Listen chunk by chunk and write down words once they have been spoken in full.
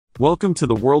Welcome to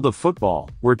the world of football,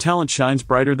 where talent shines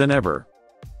brighter than ever.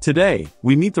 Today,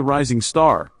 we meet the rising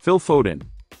star, Phil Foden.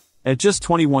 At just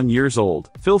 21 years old,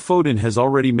 Phil Foden has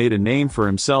already made a name for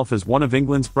himself as one of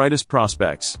England's brightest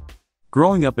prospects.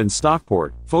 Growing up in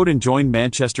Stockport, Foden joined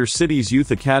Manchester City's youth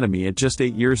academy at just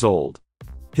 8 years old.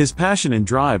 His passion and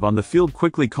drive on the field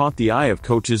quickly caught the eye of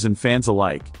coaches and fans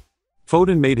alike.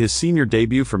 Foden made his senior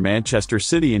debut for Manchester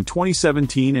City in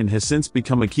 2017 and has since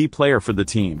become a key player for the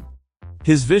team.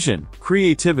 His vision,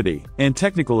 creativity, and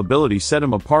technical ability set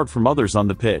him apart from others on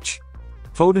the pitch.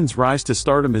 Foden's rise to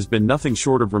stardom has been nothing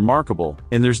short of remarkable,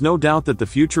 and there's no doubt that the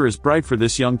future is bright for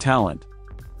this young talent.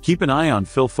 Keep an eye on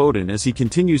Phil Foden as he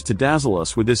continues to dazzle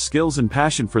us with his skills and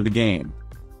passion for the game.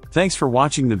 Thanks for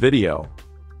watching the video.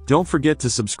 Don't forget to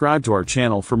subscribe to our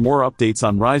channel for more updates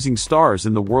on rising stars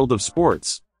in the world of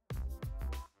sports.